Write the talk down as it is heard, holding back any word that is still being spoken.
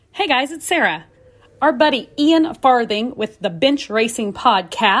Hey guys, it's Sarah. Our buddy Ian Farthing with the Bench Racing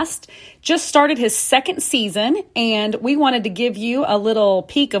Podcast just started his second season, and we wanted to give you a little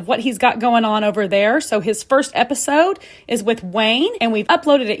peek of what he's got going on over there. So his first episode is with Wayne, and we've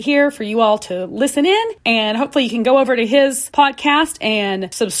uploaded it here for you all to listen in, and hopefully you can go over to his podcast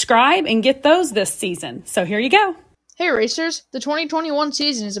and subscribe and get those this season. So here you go. Hey racers, the 2021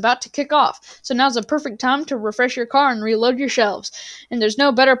 season is about to kick off, so now's a perfect time to refresh your car and reload your shelves. And there's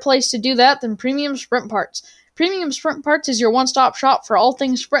no better place to do that than Premium Sprint Parts. Premium Sprint Parts is your one-stop shop for all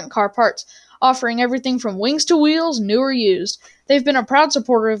things sprint car parts, offering everything from wings to wheels, new or used. They've been a proud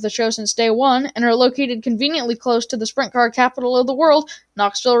supporter of the show since day one and are located conveniently close to the sprint car capital of the world,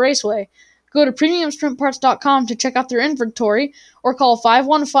 Knoxville Raceway. Go to PremiumSprintParts.com to check out their inventory, or call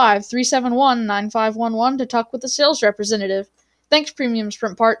 515-371-9511 to talk with a sales representative. Thanks, Premium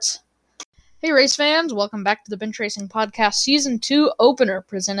Sprint Parts. Hey race fans, welcome back to the Bench Racing Podcast Season 2 opener,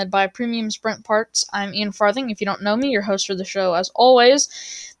 presented by Premium Sprint Parts. I'm Ian Farthing. If you don't know me, your host for the show as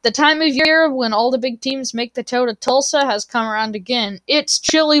always. The time of year when all the big teams make the tow to Tulsa has come around again. It's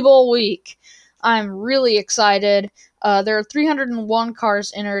Chili Bowl week. I'm really excited. There are 301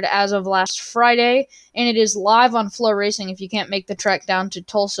 cars entered as of last Friday, and it is live on Flow Racing if you can't make the trek down to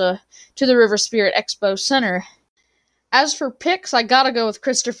Tulsa to the River Spirit Expo Center. As for picks, I gotta go with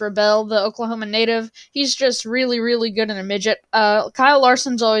Christopher Bell, the Oklahoma native. He's just really, really good in a midget. Kyle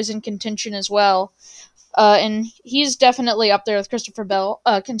Larson's always in contention as well, and he's definitely up there with Christopher Bell,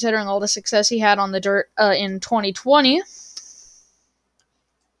 considering all the success he had on the dirt in 2020.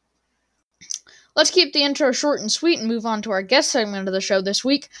 Let's keep the intro short and sweet and move on to our guest segment of the show this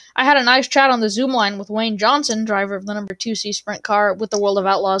week. I had a nice chat on the Zoom line with Wayne Johnson, driver of the number 2C sprint car with the World of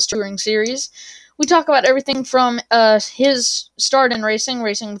Outlaws Touring Series. We talk about everything from his start in racing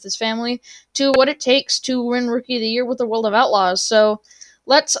with his family, to what it takes to win Rookie of the Year with the World of Outlaws. So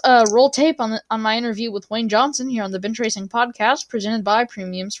let's roll tape on my interview with Wayne Johnson here on the Bench Racing Podcast, presented by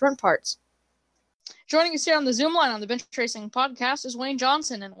Premium Sprint Parts. Joining us here on the Zoom line on the Bench Racing Podcast is Wayne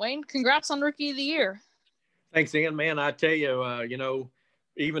Johnson. And Wayne, congrats on Rookie of the Year. Thanks, Ian. Man, I tell you,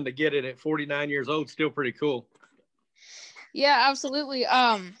 even to get it at 49 years old, still pretty cool. Yeah, absolutely.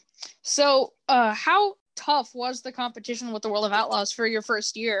 So how tough was the competition with the World of Outlaws for your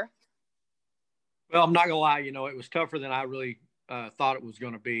first year? Well, I'm not going to lie. It was tougher than I really thought it was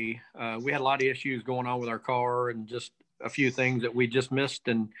going to be. We had a lot of issues going on with our car and just a few things that we just missed.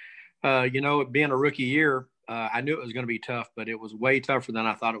 And it being a rookie year, I knew it was going to be tough, but it was way tougher than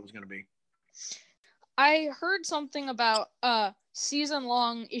I thought it was going to be. I heard something about a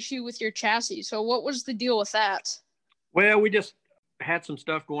season-long issue with your chassis. So what was the deal with that? Well, we just had some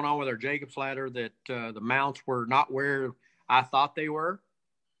stuff going on with our Jacobs ladder that the mounts were not where I thought they were.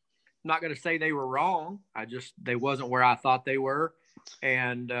 I'm not going to say they were wrong. They wasn't where I thought they were.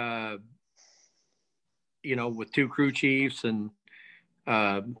 And, with two crew chiefs and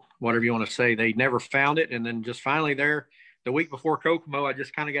whatever you want to say, they never found it. And then just finally the week before Kokomo, I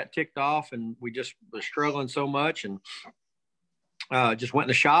just kind of got ticked off, and we just was struggling so much, and just went in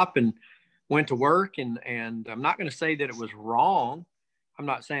the shop and went to work. And I'm not going to say that it was wrong. I'm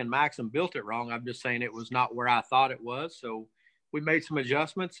not saying Maxim built it wrong. I'm just saying it was not where I thought it was. So we made some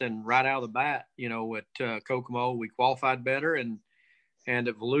adjustments, and right out of the bat, at Kokomo, we qualified better. And at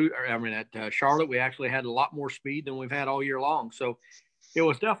Charlotte, we actually had a lot more speed than we've had all year long. So it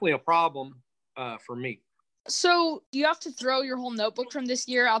was definitely a problem for me. So you have to throw your whole notebook from this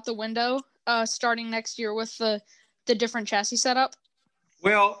year out the window starting next year with the different chassis setup?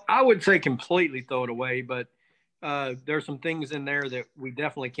 Well, I would say completely throw it away, but there's some things in there that we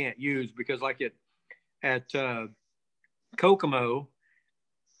definitely can't use, because like at Kokomo,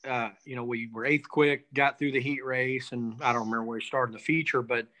 we were 8th quick, got through the heat race, and I don't remember where we started the feature,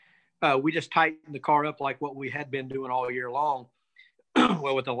 but we just tightened the car up like what we had been doing all year long.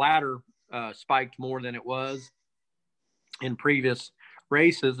 Well, with the ladder spiked more than it was in previous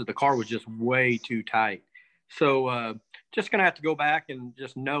races, the car was just way too tight. So just going to have to go back and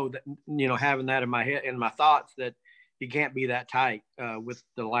just know that, having that in my head, in my thoughts, that you can't be that tight with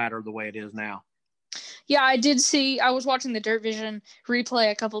the ladder the way it is now. Yeah, I did see, I was watching the Dirt Vision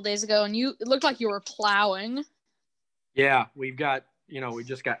replay a couple of days ago, and it looked like you were plowing. Yeah, we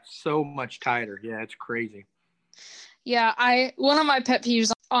just got so much tighter. Yeah, it's crazy. Yeah, one of my pet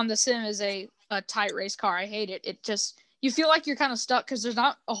peeves on the sim is a tight race car. I hate it. It just, you feel like you're kind of stuck because there's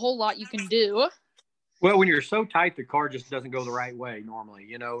not a whole lot you can do. Well, when you're so tight, the car just doesn't go the right way normally.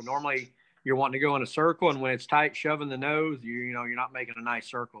 Normally you're wanting to go in a circle, and when it's tight, shoving the nose, you're not making a nice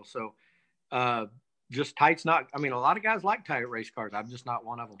circle. So just tight's not – a lot of guys like tight race cars. I'm just not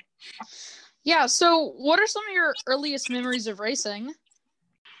one of them. Yeah, so what are some of your earliest memories of racing?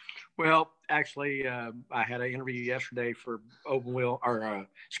 Well, actually, I had an interview yesterday for open wheel or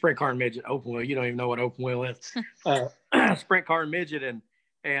sprint car and midget open wheel. You don't even know what open wheel is. Sprint car and midget,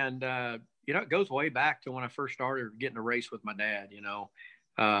 and it goes way back to when I first started getting to race with my dad.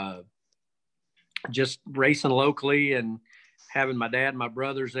 Just racing locally and having my dad and my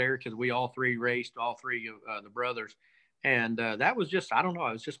brothers there because we all three raced, all three of the brothers, and that was just, I don't know,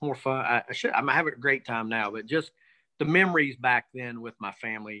 it was just more fun. I'm having a great time now, but just the memories back then with my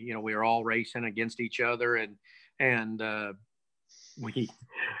family. We were all racing against each other, and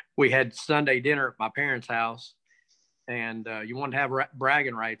we had Sunday dinner at my parents' house, and you wanted to have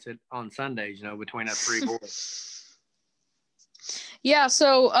bragging rights on Sundays, between us three boys. Yeah.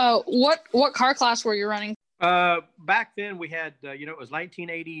 So, what car class were you running? Back then we had, it was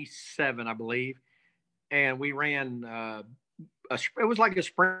 1987, I believe, and we ran. It was like a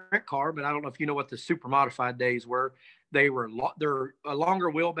sprint car, but I don't know if you know what the super modified days were. They're a longer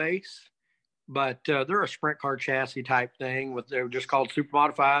wheelbase, but they're a sprint car chassis type thing. They were just called super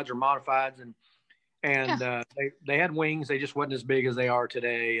modifieds or modifieds, and they had wings. They just wasn't as big as they are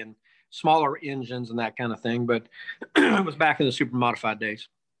today, and smaller engines and that kind of thing. But it was back in the super modified days.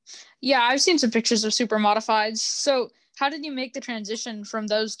 Yeah, I've seen some pictures of super modifieds. So how did you make the transition from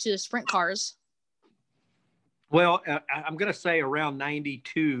those to sprint cars? Well, I'm going to say around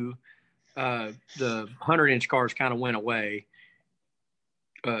 92, the 100-inch cars kind of went away.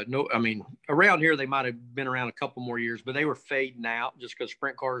 Around here, they might have been around a couple more years, but they were fading out just because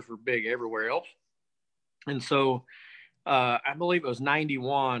sprint cars were big everywhere else. And so I believe it was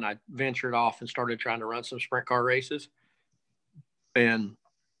 91, I ventured off and started trying to run some sprint car races. And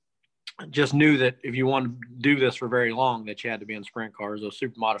just knew that if you wanted to do this for very long, that you had to be in sprint cars, those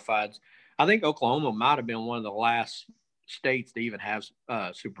super modifieds. I think Oklahoma might have been one of the last states to even have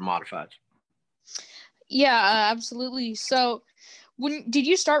super modifieds. Yeah, absolutely. So did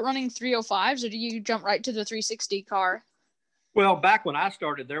you start running 305s or did you jump right to the 360 car? Well, back when I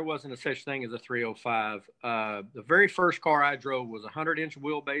started, there wasn't a such thing as a 305. The very first car I drove was a 100-inch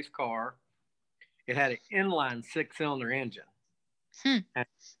wheelbase car. It had an inline 6-cylinder engine. And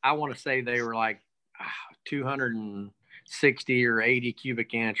I want to say they were like 260 or 80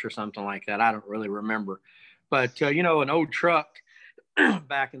 cubic inch or something like that. I don't really remember. But, an old truck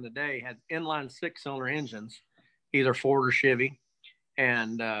back in the day had inline 6-cylinder engines, either Ford or Chevy.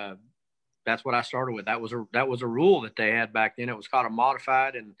 And that's what I started with. That was a rule that they had back then. It was called a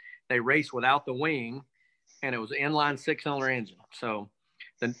modified, and they raced without the wing, and it was an inline 6-cylinder engine. So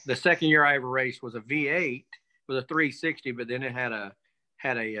the second year I ever raced was a V8 with a 360, but then it had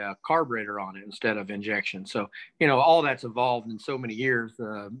a carburetor on it instead of injection. So, all that's evolved in so many years.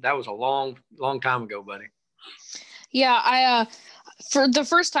 That was a long, long time ago, buddy. Yeah, for the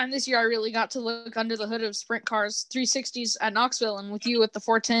first time this year, I really got to look under the hood of sprint cars, 360s at Knoxville, and with you with the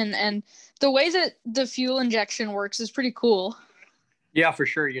 410. And the way that the fuel injection works is pretty cool. Yeah, for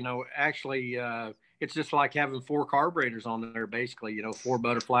sure. Actually, it's just like having 4 carburetors on there, basically, 4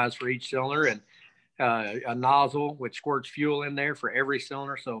 butterflies for each cylinder, and a nozzle which squirts fuel in there for every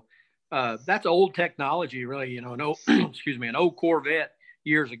cylinder. So that's old technology, really. An old Corvette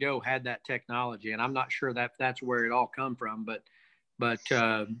years ago had that technology, and I'm not sure that that's where it all come from, but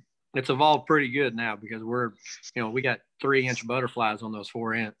it's evolved pretty good now because we got 3-inch butterflies on those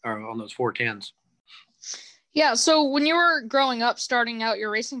 410s. Yeah. So when you were growing up, starting out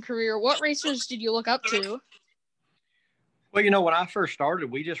your racing career, what racers did you look up to? Well, when I first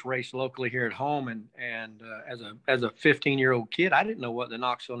started, we just raced locally here at home, and as a 15-year-old kid, I didn't know what the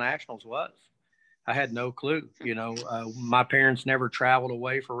Knoxville Nationals was. I had no clue. My parents never traveled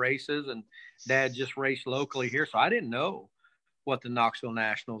away for races, and Dad just raced locally here, so I didn't know what the Knoxville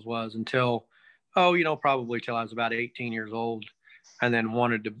Nationals was until, probably till I was about 18 years old, and then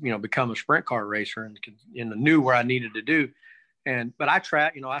wanted to, become a sprint car racer and knew where I needed to do. But I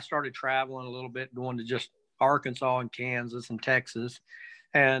started traveling a little bit, going to just Arkansas and Kansas and Texas.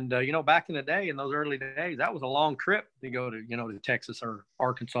 And, back in the day, in those early days, that was a long trip to go to, to Texas or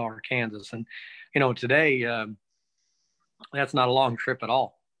Arkansas or Kansas. And, today, that's not a long trip at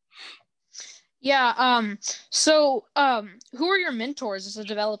all. Yeah. So who were your mentors as a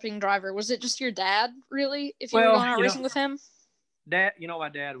developing driver? Was it just your dad, really, if you were going out racing with him? Dad, my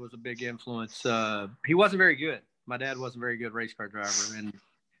dad was a big influence. He wasn't very good. My dad wasn't a very good race car driver.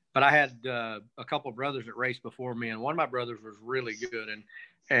 But I had a couple of brothers that raced before me, and one of my brothers was really good,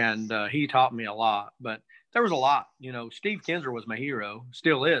 and he taught me a lot. But there was a lot. Steve Kinser was my hero,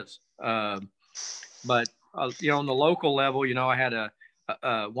 still is. But on the local level, I had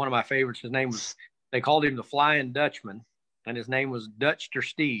one of my favorites. They called him the Flying Dutchman, and his name was Dutch Ter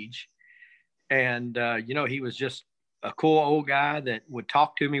Steege. And he was just a cool old guy that would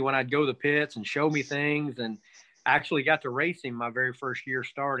talk to me when I'd go to the pits and show me things. And I actually got to race him my very first year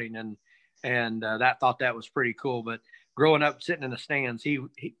starting, and that thought that was pretty cool. But growing up sitting in the stands, he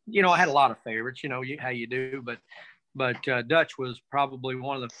I had a lot of favorites, how you do, but Dutch was probably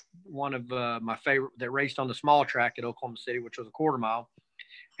one of my favorite that raced on the small track at Oklahoma City, which was a quarter mile.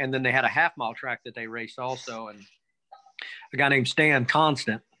 And then they had a half mile track that they raced also. And a guy named Stan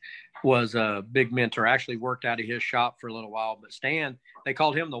Constant was a big mentor. I actually worked out of his shop for a little while, but Stan, they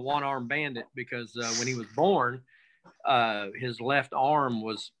called him the one-arm bandit because when he was born, his left arm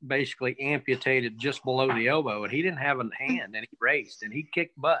was basically amputated just below the elbow, and he didn't have a hand, and he raced and he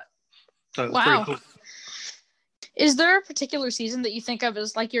kicked butt. So it was pretty cool. Is there a particular season that you think of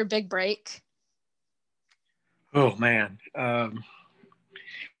as like your big break? Oh man. I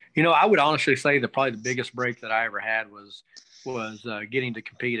would honestly say that probably the biggest break that I ever had was getting to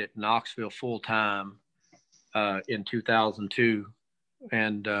compete at Knoxville full time in 2002,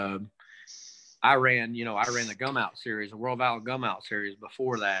 and I ran the Gum Out Series, the World Valley Gum Out Series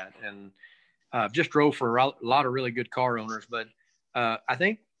before that, and just drove for a lot of really good car owners. But I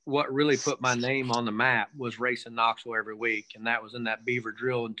think what really put my name on the map was racing Knoxville every week, and that was in that Beaver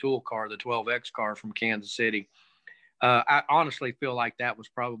Drill and Tool car, the 12X car from Kansas City. I honestly feel like that was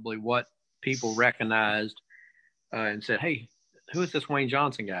probably what people recognized and said, "Hey, who is this Wayne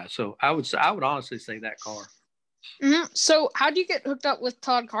Johnson guy?" So I would honestly say that car. Mm-hmm. So how do you get hooked up with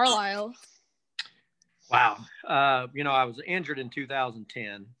Todd Carlisle? Wow. I was injured in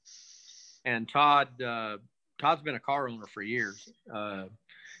 2010, and Todd's been a car owner for years.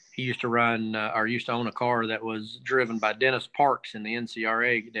 He used to own a car that was driven by Dennis Parks in the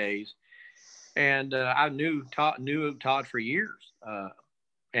NCRA days. And I knew Todd for years.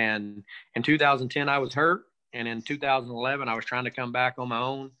 And in 2010, I was hurt. And in 2011, I was trying to come back on my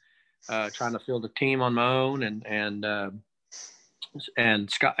own, trying to field a team on my own. And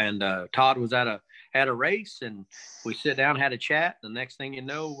Todd was at a race, and we sit down, had a chat. The next thing you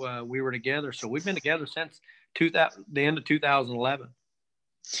know, we were together. So we've been together since the end of 2011.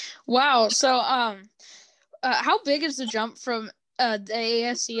 Wow. So how big is the jump from the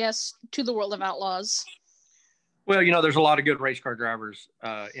ASCS to the World of Outlaws? Well, there's a lot of good race car drivers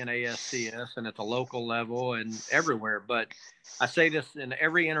in ASCS and at the local level and everywhere. But I say this in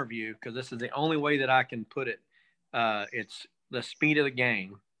every interview because this is the only way that I can put it. It's the speed of the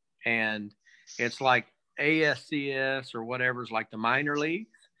game. And it's like ASCS or whatever is like the minor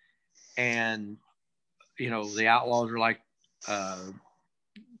leagues. And, the Outlaws are like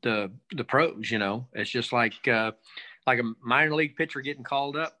the pros, It's just like a minor league pitcher getting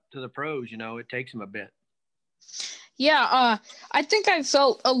called up to the pros, it takes him a bit. Yeah, I think I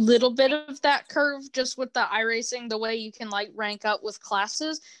felt a little bit of that curve just with the iRacing, the way you can like rank up with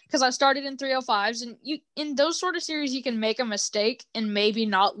classes, because I started in 305s, and in those sort of series you can make a mistake and maybe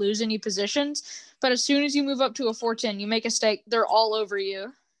not lose any positions, but as soon as you move up to a 410, you make a mistake, they're all over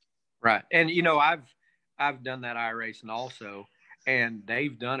you. Right, and I've done that iRacing also, and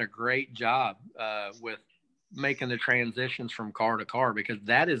they've done a great job with making the transitions from car to car, because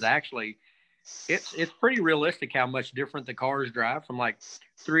that is actually it's pretty realistic how much different the cars drive from like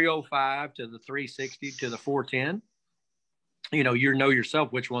 305 to the 360 to the 410. You know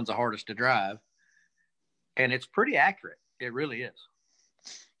yourself which one's the hardest to drive, and it's pretty accurate. It really is.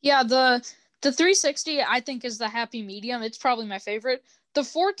 Yeah, the 360 I think is the happy medium. It's probably my favorite. The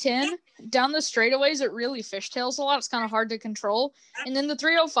 410 down the straightaways, it really fishtails a lot. It's kind of hard to control. And then the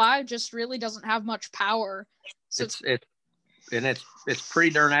 305 just really doesn't have much power. So it's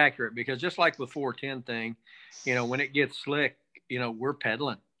pretty darn accurate, because just like the 410 thing, when it gets slick, we're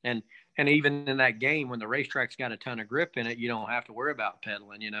pedaling. And even in that game, when the racetrack's got a ton of grip in it, you don't have to worry about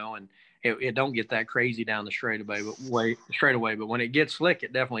pedaling, and it don't get that crazy down the straightaway. But when it gets slick,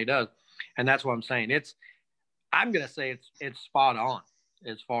 it definitely does. And that's what I'm saying. I'm going to say it's spot on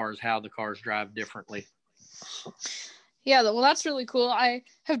as far as how the cars drive differently. Yeah, well, that's really cool. I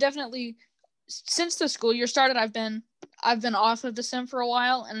have definitely, since the school year started, I've been off of the sim for a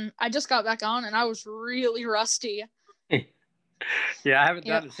while, and I just got back on, and I was really rusty. Yeah, I haven't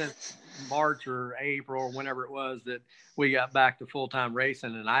done it since March or April or whenever it was that we got back to full-time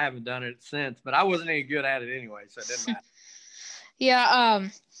racing, and I haven't done it since, but I wasn't any good at it anyway, so it didn't matter. Yeah,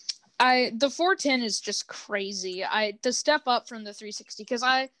 the 410 is just crazy. The step up from the 360, because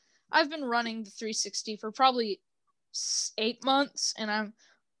I've been running the 360 for probably 8 months, and I'm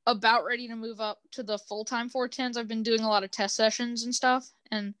about ready to move up to the full-time 410s. I've been doing a lot of test sessions and stuff,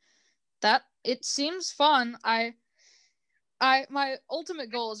 and that it seems fun. My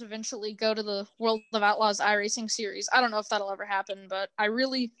ultimate goal is eventually go to the World of Outlaws iRacing series. I don't know if that'll ever happen, but I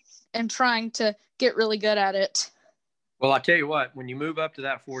really am trying to get really good at it. Well, I tell you what, when you move up to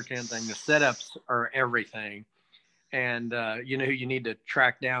that 410 thing, the setups are everything. And you know who you need to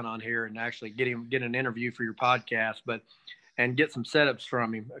track down on here and actually get an interview for your podcast, and get some setups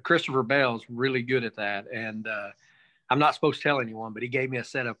from him. Christopher Bell's really good at that, and I'm not supposed to tell anyone, but he gave me a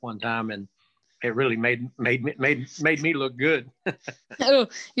setup one time, and it really made me look good. Oh,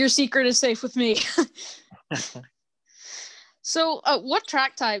 your secret is safe with me. So, what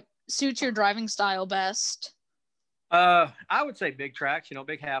track type suits your driving style best? I would say big tracks,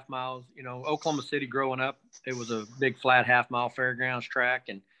 big half miles. Oklahoma City growing up, it was a big flat half mile fairgrounds track,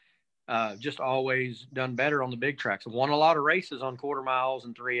 and just always done better on the big tracks. Won a lot of races on quarter miles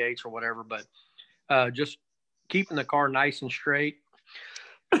and 3/8 or whatever, but just keeping the car nice and straight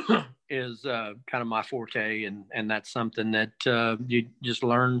is kind of my forte, and that's something that you just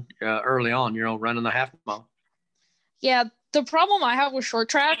learn early on, running the half mile. Yeah, the problem I have with short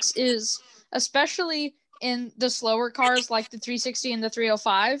tracks is, especially in the slower cars like the 360 and the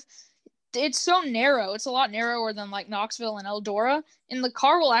 305, it's so narrow. It's a lot narrower than like Knoxville and Eldora, and the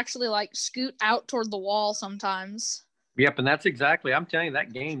car will actually like scoot out toward the wall sometimes. Yep, and that's exactly. I'm telling you,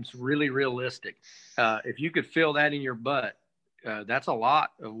 that game's really realistic. If you could feel that in your butt, that's a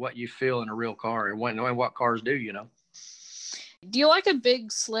lot of what you feel in a real car, and what cars do. Do you like a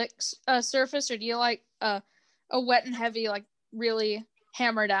big slick surface, or do you like a wet and heavy, like really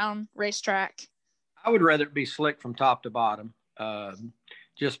hammer down racetrack? I would rather it be slick from top to bottom,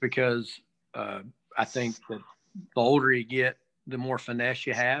 just because I think that the older you get, the more finesse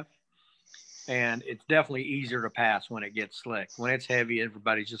you have. And it's definitely easier to pass when it gets slick. When it's heavy,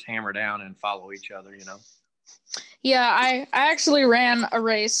 everybody's just hammer down and follow each other, Yeah, I actually ran a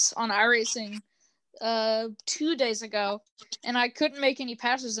race on iRacing 2 days ago, and I couldn't make any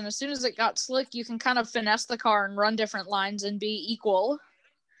passes. And as soon as it got slick, you can kind of finesse the car and run different lines and be equal.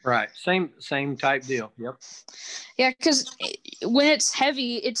 Right. Same type deal. Yep. Yeah, because when it's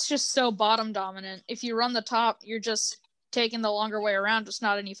heavy, it's just so bottom dominant. If you run the top, you're just taking the longer way around, just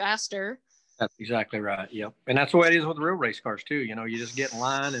not any faster. That's exactly right. Yep. And that's the way it is with real race cars too. You just get in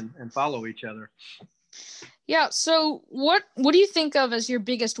line and follow each other. Yeah. So what do you think of as your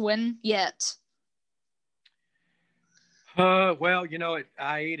biggest win yet? Well, at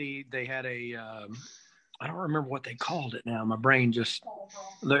I-80, they had I don't remember what they called it now. My brain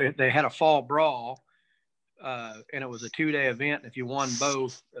they had a fall brawl, and it was a 2-day event. If you won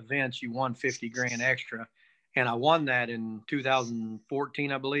both events, you won $50,000 extra. And I won that in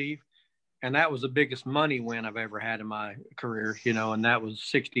 2014, I believe. And that was the biggest money win I've ever had in my career, and that was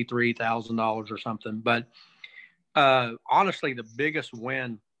 $63,000 or something. But honestly, the biggest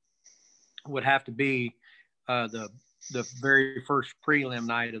win would have to be the very first prelim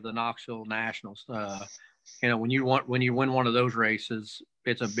night of the Knoxville Nationals. When you win one of those races,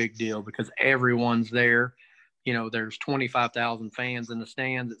 it's a big deal because everyone's there. There's 25,000 fans in the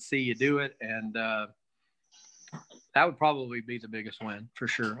stands that see you do it, and that would probably be the biggest win for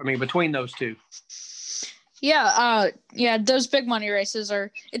sure. I mean, between those two. Yeah, those big money races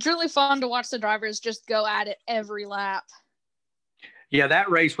it's really fun to watch the drivers just go at it every lap. Yeah, that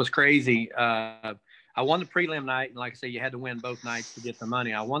race was crazy. I won the prelim night, and like I say, you had to win both nights to get the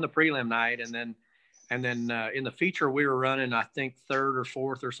money. I won the prelim night, and then in the feature we were running, I think third or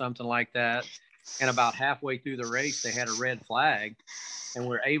fourth or something like that. And about halfway through the race, they had a red flag, and we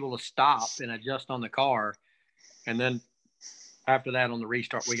were able to stop and adjust on the car. And then after that, on the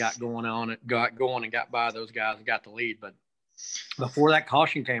restart, we got going and got by those guys and got the lead. But before that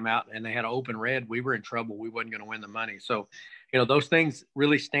caution came out and they had an open red, we were in trouble. We wasn't going to win the money. So, those things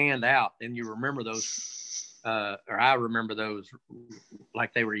really stand out, and you remember those, or I remember those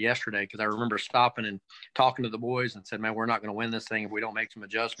like they were yesterday, because I remember stopping and talking to the boys and said, man, we're not going to win this thing if we don't make some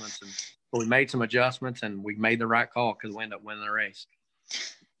adjustments. And we made some adjustments, and we made the right call because we ended up winning the race.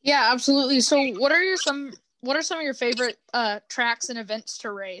 Yeah, absolutely. So what are some of your favorite tracks and events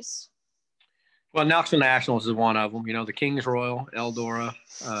to race? Well, Knoxville Nationals is one of them. The Kings Royal, Eldora,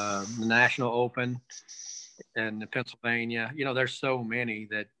 the National Open, and the Pennsylvania. There's so many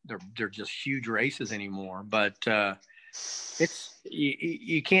that they're just huge races anymore. But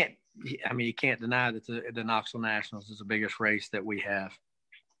you can't deny that the Knoxville Nationals is the biggest race that we have.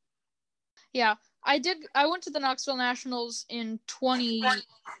 Yeah, I went to the Knoxville Nationals in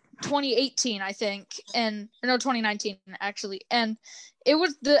 2018, I think, 2019 actually, and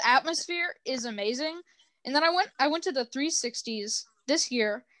the atmosphere is amazing. And then I went to the 360s this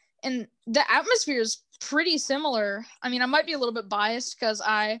year, and the atmosphere is pretty similar. I mean, I might be a little bit biased because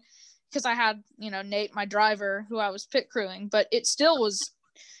I had Nate, my driver, who I was pit crewing, but it still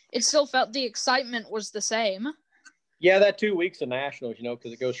felt the excitement was the same. Yeah, that 2 weeks of nationals,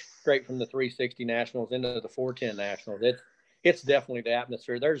 because it goes straight from the 360 nationals into the 410 nationals. It's definitely the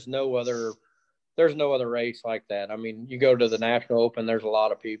atmosphere. There's no other race like that. I mean, you go to the National Open, there's a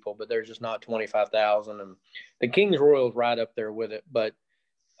lot of people, but there's just not 25,000. And the Kings Royal is right up there with it. But,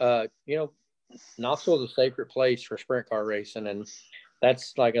 Knoxville is a sacred place for sprint car racing. And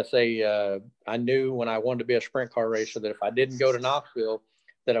that's, like I say, I knew when I wanted to be a sprint car racer that if I didn't go to Knoxville,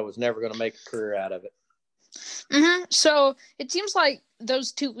 that I was never going to make a career out of it. Mm-hmm. So it seems like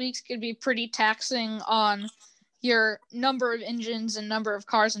those 2 weeks could be pretty taxing on your number of engines and number of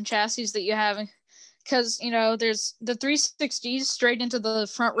cars and chassis that you have. Because, there's the 360s straight into the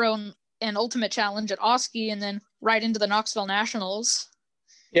front row and ultimate challenge at Oski and then right into the Knoxville Nationals.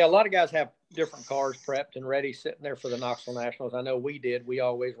 Yeah, a lot of guys have different cars prepped and ready sitting there for the Knoxville Nationals. I know we did. We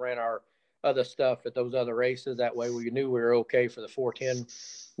always ran our other stuff at those other races. That way we knew we were okay for the 410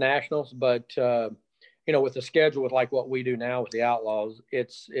 Nationals. But, with the schedule with like what we do now with the Outlaws,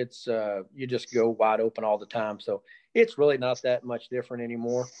 it's you just go wide open all the time. So it's really not that much different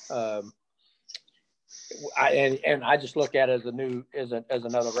anymore. I just look at it as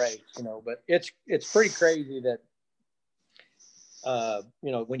another race, but it's pretty crazy that,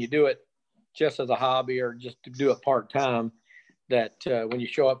 when you do it just as a hobby or just to do it part-time, that when you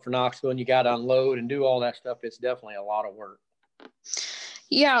show up for Knoxville and you got to unload and do all that stuff, it's definitely a lot of work.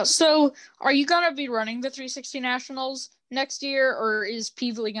 Yeah. So are you going to be running the 360 Nationals next year, or is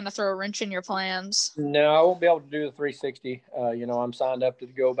Peevely going to throw a wrench in your plans? No, I won't be able to do the 360. I'm signed up to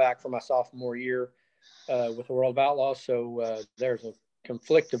go back for my sophomore year with the World of Outlaws. So there's a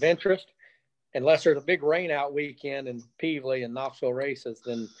conflict of interest. Unless there's a big rain out weekend in Peevely and Knoxville races,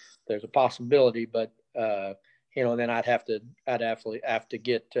 then there's a possibility. But then I'd have to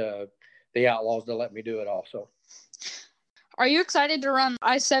get the Outlaws to let me do it also. Are you excited to run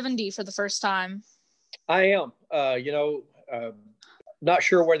I-70 for the first time? I am. Not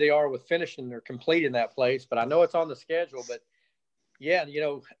sure where they are with finishing or completing that place, but I know it's on the schedule. But yeah,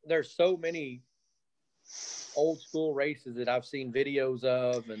 there's so many old school races that I've seen videos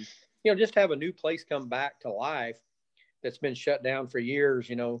of, and just have a new place come back to life that's been shut down for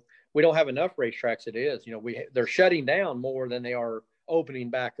years. We don't have enough racetracks. It is, they're shutting down more than they are opening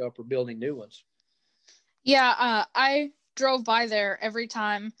back up or building new ones. Yeah, I drove by there every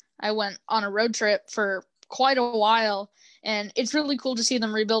time I went on a road trip for quite a while, and it's really cool to see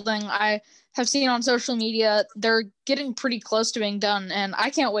them rebuilding. I have seen on social media they're getting pretty close to being done, and I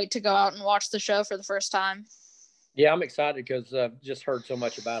can't wait to go out and watch the show for the first time. Yeah, I'm excited because I've just heard so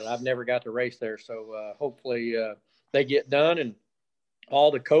much about it. I've never got to race there, so hopefully they get done and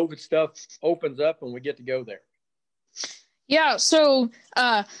all the COVID stuff opens up and we get to go there. Yeah, so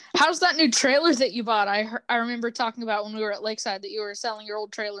how's that new trailer that you bought? I remember talking about when we were at Lakeside that you were selling your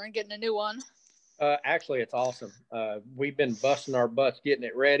old trailer and getting a new one. Actually, it's awesome. We've been busting our butts getting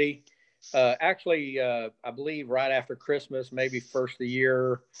it ready. I believe right after Christmas, maybe first of the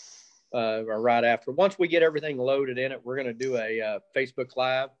year, or right after. Once we get everything loaded in it, we're going to do a Facebook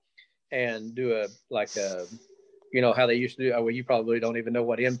Live and do how they used to do. Well, you probably don't even know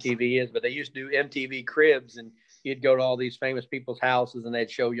what MTV is, but they used to do MTV Cribs, and you'd go to all these famous people's houses and they'd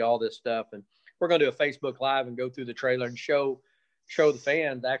show you all this stuff. And we're going to do a Facebook Live and go through the trailer and show the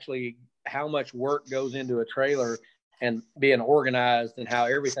fans actually how much work goes into a trailer and being organized and how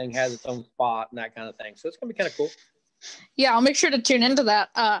everything has its own spot and that kind of thing. So it's going to be kind of cool. Yeah, I'll make sure to tune into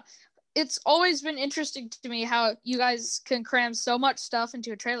that. It's always been interesting to me how you guys can cram so much stuff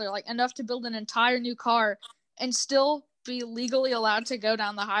into a trailer, like enough to build an entire new car and still be legally allowed to go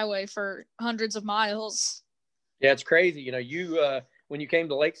down the highway for hundreds of miles. Yeah, it's crazy. When you came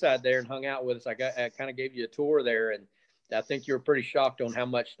to Lakeside there and hung out with us, I kind of gave you a tour there, and I think you were pretty shocked on how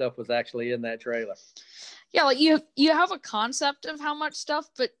much stuff was actually in that trailer. Yeah, like you have a concept of how much stuff,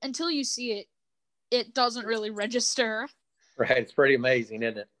 but until you see it, it doesn't really register. Right. It's pretty amazing,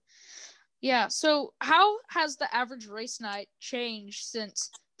 isn't it? Yeah. So how has the average race night changed since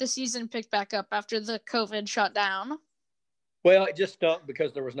the season picked back up after the COVID shutdown? Well, it just stunk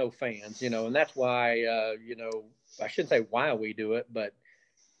because there was no fans, and that's why, I shouldn't say why we do it, but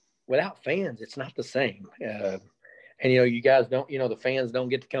without fans, it's not the same. And you guys don't, the fans don't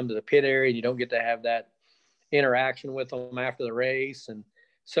get to come to the pit area. You don't get to have that interaction with them after the race. And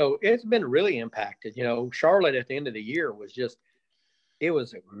so it's been really impacted. Charlotte at the end of the year it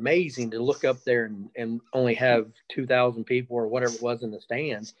was amazing to look up there and only have 2,000 people or whatever it was in the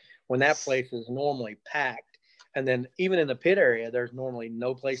stands when that place is normally packed. And then even in the pit area, there's normally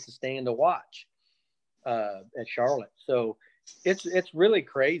no place to stand to watch at Charlotte. So it's really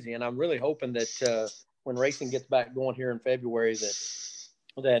crazy. And I'm really hoping that when racing gets back going here in February,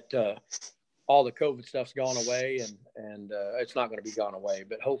 that all the COVID stuff's gone away, and it's not going to be gone away.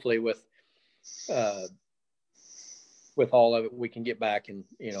 But hopefully with all of it, we can get back and,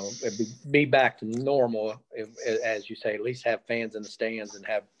 be back to normal, as you say, at least have fans in the stands and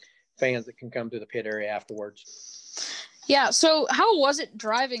have fans that can come to the pit area afterwards. Yeah. So how was it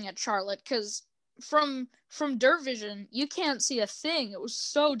driving at Charlotte? Because from Dirt Vision, you can't see a thing. It was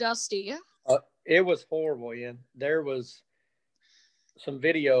so dusty. It was horrible, Ian. There was some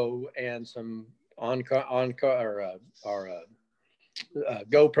video and some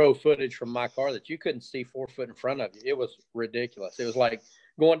GoPro footage from my car that you couldn't see 4 foot in front of you. It was ridiculous. It was like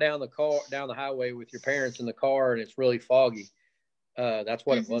going down the highway with your parents in the car, and it's really foggy. That's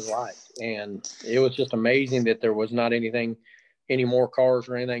what it was like. And it was just amazing that there was not any more cars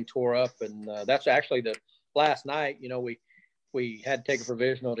or anything tore up. And that's actually the last night, we had to take a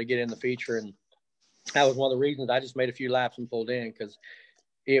provisional to get in the feature. And that was one of the reasons I just made a few laps and pulled in, because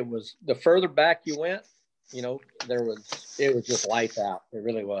it was the further back you went, it was just lights out. It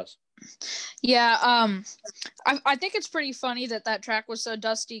really was. Yeah. I think it's pretty funny that track was so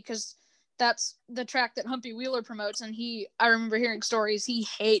dusty, because that's the track that Humpy Wheeler promotes. And I remember hearing stories, he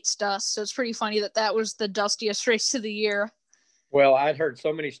hates dust. So it's pretty funny that was the dustiest race of the year. Well, I'd heard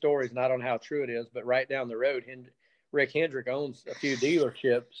so many stories, and I don't know how true it is, but right down the road, Rick Hendrick owns a few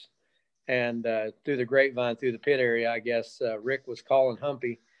dealerships. And through the grapevine, through the pit area, I guess Rick was calling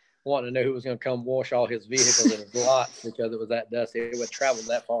Humpy, wanting to know who was going to come wash all his vehicles in his lots, because it was that dusty. It would travel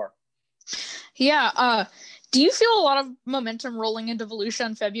that far. Yeah. Do you feel a lot of momentum rolling into Volusia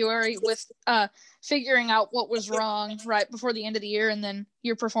in February with figuring out what was wrong right before the end of the year, and then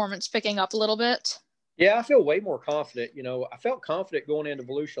your performance picking up a little bit? Yeah, I feel way more confident. I felt confident going into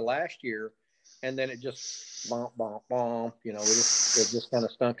Volusia last year, and then it just bomb. It just kind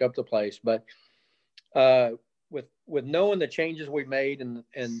of stunk up the place. But with knowing the changes we made and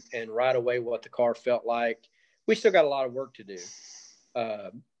right away what the car felt like, we still got a lot of work to do.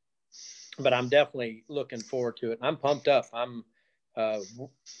 But I'm definitely looking forward to it. I'm pumped up.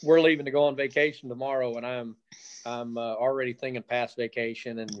 We're leaving to go on vacation tomorrow, and I'm already thinking past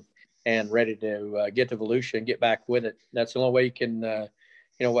vacation and ready to get to Volusia and get back with it. That's the only way you can.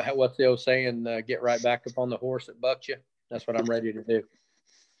 What's the old saying? Get right back up on the horse that bucked you. That's what I'm ready to do.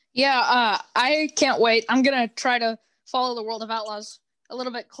 Yeah, I can't wait. I'm gonna try to follow the World of Outlaws a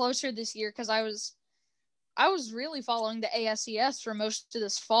little bit closer this year, because I was really following the ASCS for most of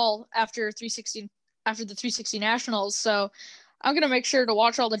this fall after the 360 Nationals. So I'm gonna make sure to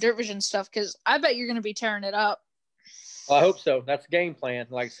watch all the Dirt Vision stuff, because I bet you're gonna be tearing it up. Well, I hope so. That's the game plan.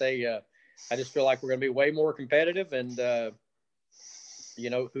 Like I say, I just feel like we're gonna be way more competitive, and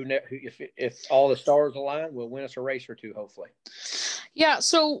if all the stars align, we'll win us a race or two, hopefully. Yeah.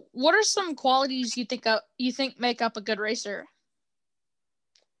 So what are some qualities you think make up a good racer?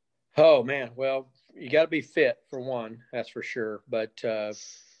 Oh man. Well, you got to be fit for one, that's for sure. But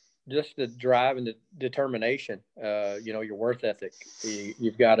just the drive and the determination, your work ethic,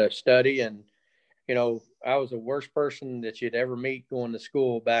 you've got to study. And, I was the worst person that you'd ever meet going to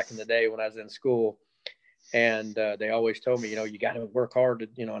school back in the day when I was in school. And they always told me, you got to work hard,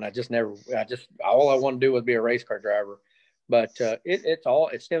 and all I wanted to do was be a race car driver. But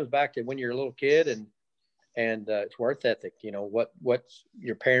it stems back to when you're a little kid, and it's work ethic, what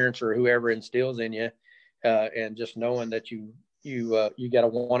your parents or whoever instills in you, and just knowing that you got to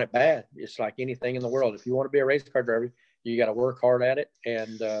want it bad. It's like anything in the world. If you want to be a race car driver, you got to work hard at it.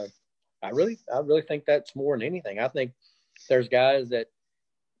 And I really think that's more than anything. I think there's guys that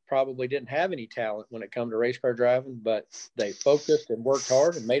probably didn't have any talent when it come to race car driving, but they focused and worked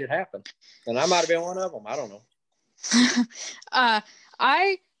hard and made it happen. And I might have been one of them. I don't know.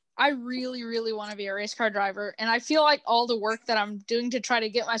 I really, really want to be a race car driver, and I feel like all the work that I'm doing to try to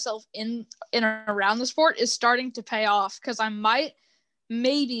get myself in and around the sport is starting to pay off, because I might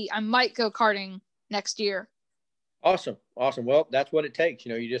go karting next year. Awesome. Well, that's what it takes.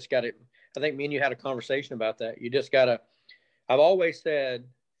 You just got to, I think me and you had a conversation about that. You just got to, I've always said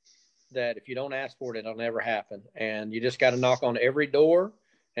that if you don't ask for it, it'll never happen. And you just got to knock on every door.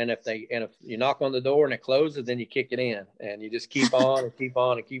 And if you knock on the door and it closes, then you kick it in, and you just keep on and keep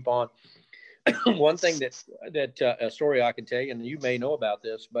on and keep on. One thing that a story I can tell you, and you may know about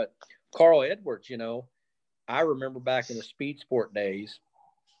this, but Carl Edwards, I remember back in the Speed Sport days,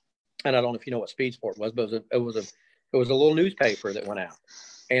 and I don't know if you know what Speed Sport was, but it was a little newspaper that went out,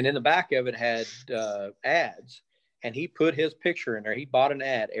 and in the back of it had ads, and he put his picture in there. He bought an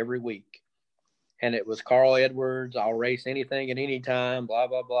ad every week. And it was Carl Edwards. I'll race anything at any time, blah,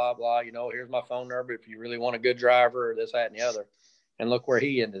 blah, blah, blah. Here's my phone number if you really want a good driver, or this, that, and the other. And look where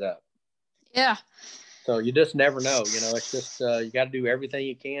he ended up. Yeah. So you just never know. It's just you got to do everything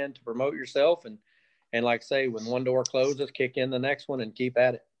you can to promote yourself, and like I say, when one door closes, kick in the next one and keep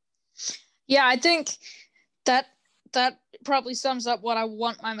at it. Yeah, I think that probably sums up what I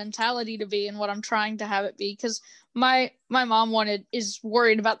want my mentality to be and what I'm trying to have it be, because my mom is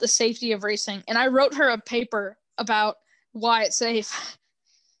worried about the safety of racing, and I wrote her a paper about why it's safe.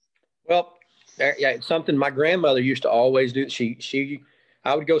 Well, yeah, it's something my grandmother used to always do.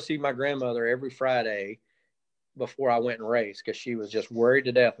 I would go see my grandmother every Friday before I went and raced, because she was just worried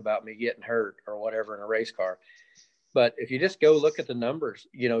to death about me getting hurt or whatever in a race car. But if you just go look at the numbers,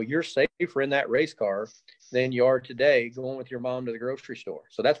 you're safer in that race car than you are today going with your mom to the grocery store.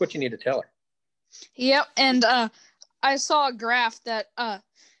 So that's what you need to tell her. Yep. And I saw a graph that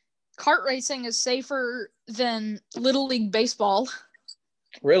kart racing is safer than Little League baseball.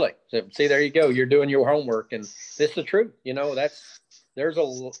 Really? So, see, there you go. You're doing your homework, and this is the truth.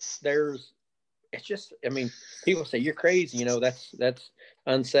 It's just, people say you're crazy, that's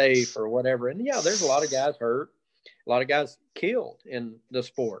unsafe or whatever. And yeah, there's a lot of guys hurt, a lot of guys killed in the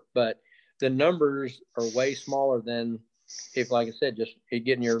sport, but the numbers are way smaller than if, like I said, just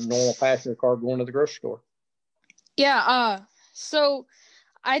getting your normal passenger car going to the grocery store. Yeah. So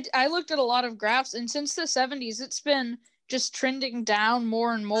I looked at a lot of graphs, and since the 70s, it's been just trending down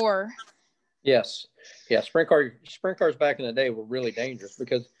more and more. Yes. Yeah. Sprint cars back in the day were really dangerous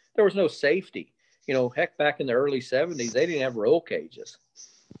because there was no safety. Heck, back in the early 70s, they didn't have roll cages.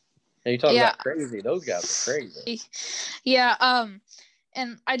 And you talk about crazy. Those guys are crazy. Yeah.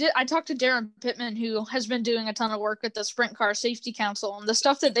 And I talked to Darren Pittman, who has been doing a ton of work with the Sprint Car Safety Council, and the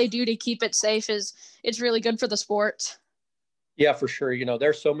stuff that they do to keep it safe it's really good for the sport. Yeah, for sure.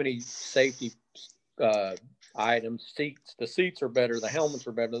 There's so many safety items. The seats are better, the helmets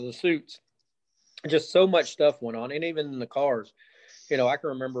are better, the suits. Just so much stuff went on, and even in the cars. I can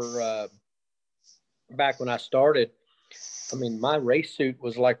remember back when I started, my race suit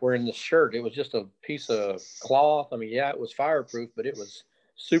was like wearing this shirt. It was just a piece of cloth. It was fireproof, but it was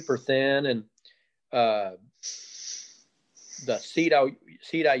super thin. And the seat I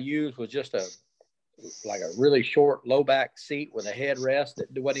used was just a really short low back seat with a headrest that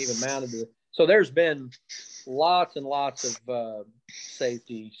wasn't even mounted. So there's been lots and lots of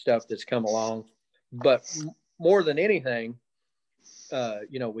safety stuff that's come along. But more than anything,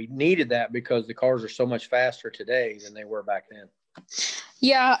 we needed that because the cars are so much faster today than they were back then.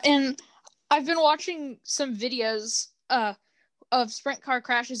 Yeah, and I've been watching some videos of sprint car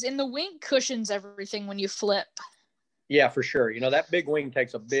crashes, and the wing cushions everything when you flip. Yeah, for sure. That big wing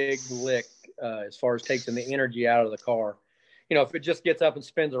takes a big lick as far as taking the energy out of the car. If it just gets up and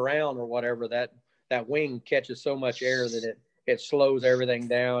spins around or whatever, that wing catches so much air that it slows everything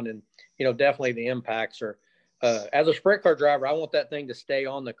down. And, definitely the impacts are, as a sprint car driver, I want that thing to stay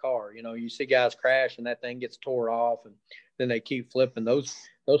on the car. You see guys crash and that thing gets tore off and then they keep flipping. Those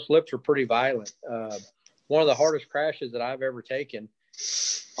flips are pretty violent. One of the hardest crashes that I've ever taken,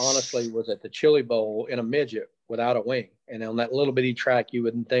 honestly, was at the Chili Bowl in a midget without a wing. And on that little bitty track, you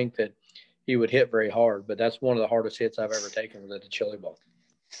wouldn't think that you would hit very hard, but that's one of the hardest hits I've ever taken was at the Chili Bowl.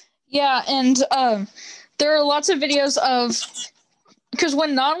 Yeah, and there are lots of videos of, because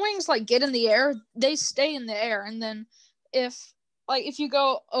when non-wings get in the air, they stay in the air, and then if you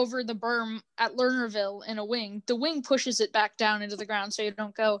go over the berm at Lernerville in a wing, the wing pushes it back down into the ground so you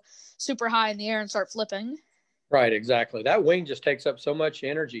don't go super high in the air and start flipping. Right, exactly. That wing just takes up so much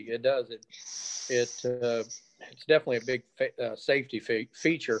energy. It does. It's definitely a big safety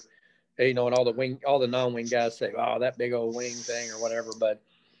feature. And all the non-wing guys say, "Oh, that big old wing thing" or whatever. But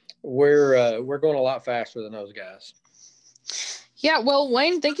we're going a lot faster than those guys. Yeah, well,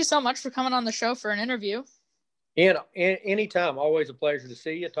 Wayne, thank you so much for coming on the show for an interview. And anytime, always a pleasure to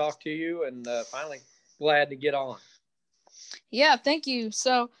see you, talk to you, and finally glad to get on. Yeah, thank you.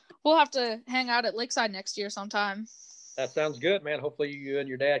 So we'll have to hang out at Lakeside next year sometime. That sounds good, man. Hopefully you and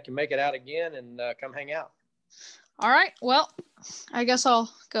your dad can make it out again and come hang out. All right. Well, I guess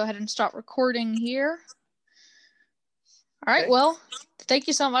I'll go ahead and start recording here. All right. Okay. Well, thank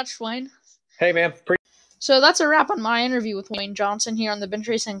you so much, Wayne. Hey, man. So that's a wrap on my interview with Wayne Johnson here on the Bench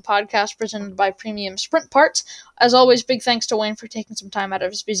Racing Podcast presented by Premium Sprint Parts. As always, big thanks to Wayne for taking some time out of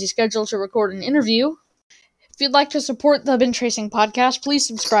his busy schedule to record an interview. If you'd like to support the Bench Racing Podcast, please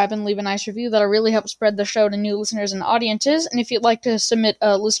subscribe and leave a nice review. That'll really help spread the show to new listeners and audiences. And if you'd like to submit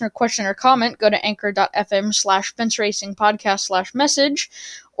a listener question or comment, go to anchor.fm/benchracingpodcast/message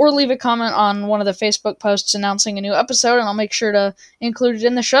or leave a comment on one of the Facebook posts announcing a new episode, and I'll make sure to include it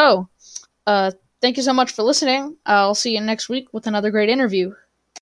in the show. Thank you so much for listening. I'll see you next week with another great interview.